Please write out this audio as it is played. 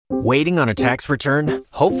Waiting on a tax return?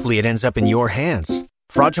 Hopefully it ends up in your hands.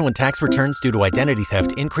 Fraudulent tax returns due to identity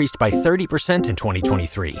theft increased by 30% in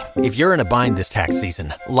 2023. If you're in a bind this tax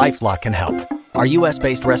season, LifeLock can help. Our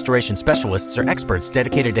U.S.-based restoration specialists are experts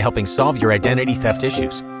dedicated to helping solve your identity theft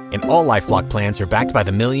issues. And all LifeLock plans are backed by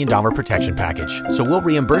the $1 Million Protection Package. So we'll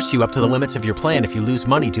reimburse you up to the limits of your plan if you lose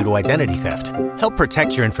money due to identity theft. Help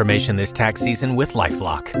protect your information this tax season with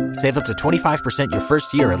LifeLock. Save up to 25% your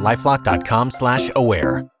first year at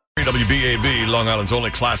LifeLock.com/aware. WBAB, Long Island's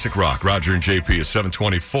only classic rock. Roger and JP is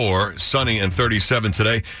 724, sunny and 37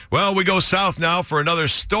 today. Well, we go south now for another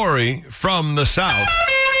story from the south.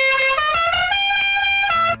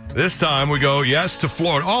 This time we go, yes, to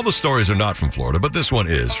Florida. All the stories are not from Florida, but this one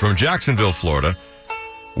is from Jacksonville, Florida,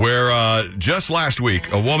 where just last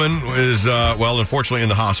week a woman is, unfortunately in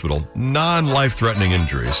the hospital. Non-life-threatening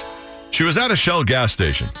injuries. She was at a Shell gas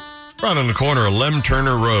station. Right on the corner of Lem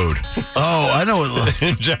Turner Road. Oh, I know it.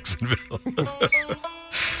 In Jacksonville.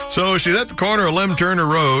 So she's at the corner of Lem Turner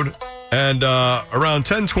Road, and around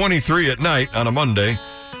 10:23 at night on a Monday,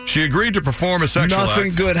 she agreed to perform a sexual act.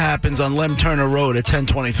 Nothing good happens on Lem Turner Road at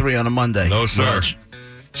 10:23 on a Monday. No, sir. Much.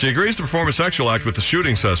 She agrees to perform a sexual act with the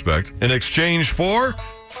shooting suspect in exchange for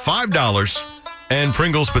 $5 and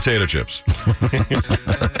Pringles potato chips.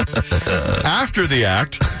 After the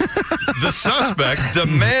act, the suspect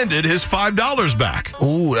demanded his $5 back.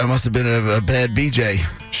 Ooh, that must have been a bad BJ.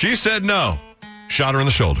 She said no. Shot her in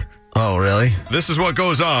the shoulder. Oh, really? This is what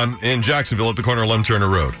goes on in Jacksonville at the corner of Lem Turner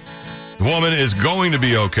Road. The woman is going to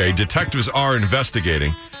be okay. Detectives are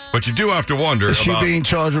investigating. But you do have to wonder Is she being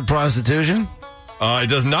charged with prostitution? It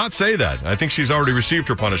does not say that. I think she's already received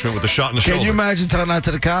her punishment with a shot in the shoulder. Can you imagine telling that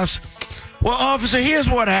to the cops? Well, officer, here's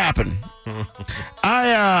what happened.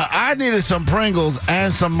 I needed some Pringles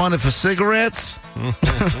and some money for cigarettes.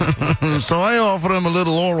 So I offered him a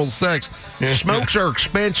little oral sex. Smokes are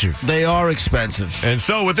expensive. They are expensive. And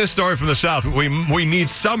so with this story from the South, we need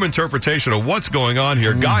some interpretation of what's going on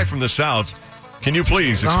here. Guy from the South, can you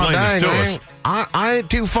please explain this to us? I ain't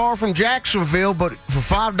too far from Jacksonville, but for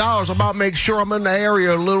 $5, I might make sure I'm in the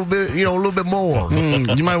area a little bit, a little bit more.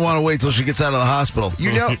 You might want to wait till she gets out of the hospital. Do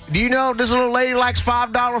you know this little lady likes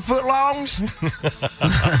 $5 footlongs?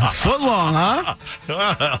 Footlong,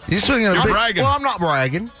 huh? You swinging a big... bragging. Well, I'm not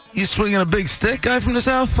bragging. You swinging a big stick, guy from the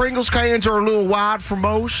South? Pringles cans are a little wide for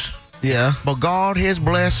most. Yeah. But God has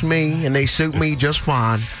blessed me, and they suit me just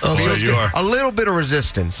fine. Oh, so you are. A little bit of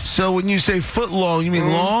resistance. So when you say foot long, you mean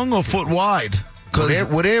long or foot wide?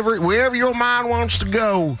 Wherever your mind wants to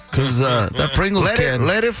go. Because that Pringles can.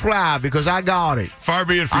 Let it fly, because I got it. Far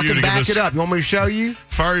be it for I you can to give back us... it up. You want me to show you?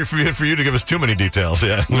 Far be it for you to give us too many details,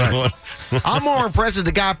 yeah. Right. I'm more impressed that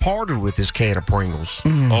the guy parted with this can of Pringles.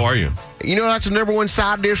 Oh, are you? You know that's the number one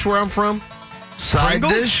side dish where I'm from? Side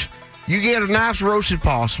Pringles? dish? You get a nice roasted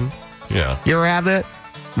possum. Yeah. You ever have that?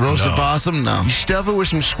 Roasted possum? No. You stuff it with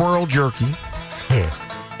some squirrel jerky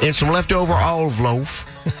and some leftover olive loaf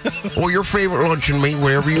or your favorite luncheon meat,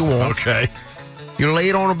 wherever you want. Okay. You lay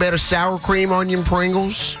it on a bed of sour cream onion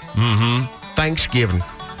Pringles. Mm-hmm. Thanksgiving.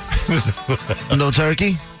 No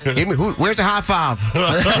turkey? Where's the high five?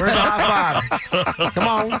 Where's the high five? Come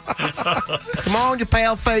on. Come on, you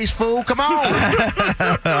pale-faced fool. Come on.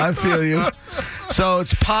 I feel you. So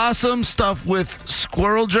it's possum stuffed with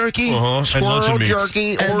squirrel jerky? Squirrel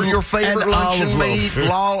jerky or your favorite luncheon meat.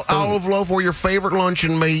 Olive loaf or your favorite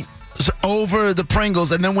luncheon meat. So over the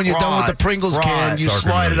Pringles, and then when you're done with the Pringles can, you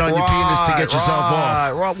slide it on your penis to get yourself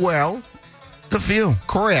off. Right. Well, good for you.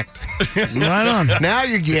 correct. Right on. Now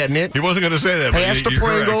you're getting it. He wasn't going to say that, Past but the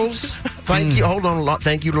Pringles. Thank you. Hold on.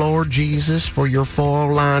 Thank you, Lord Jesus, for your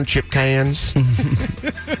foil-lined chip cans.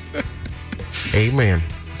 Amen.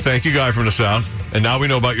 Thank you, Guy from the South. And now we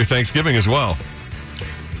know about your Thanksgiving as well.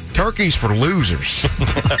 Turkey's for losers.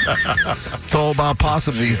 It's all about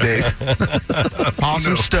possum these days.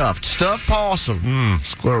 Possum stuffed. Stuffed possum.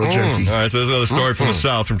 Squirrel jerky. All right, so there's another story from the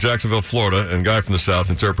South, from Jacksonville, Florida, and Guy from the South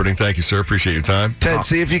interpreting. Thank you, sir. Appreciate your time. Ted,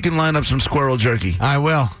 see if you can line up some squirrel jerky. I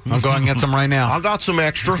will. I'll go and get some right now. I got some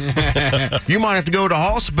extra. You might have to go to the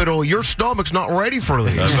hospital. Your stomach's not ready for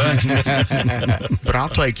this. But I'll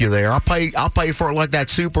take you there. I'll pay for it like that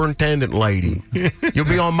superintendent lady. You'll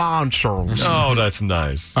be on my insurance. Oh, that's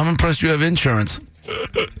nice. I'm impressed you have insurance.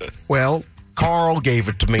 Well, Carl gave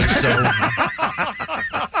it to me, so.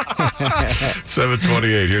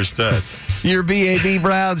 728. Here's Ted. Your BAB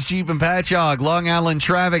Browns, Jeep and Patchogue. Long Island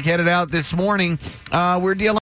traffic headed out this morning. We're dealing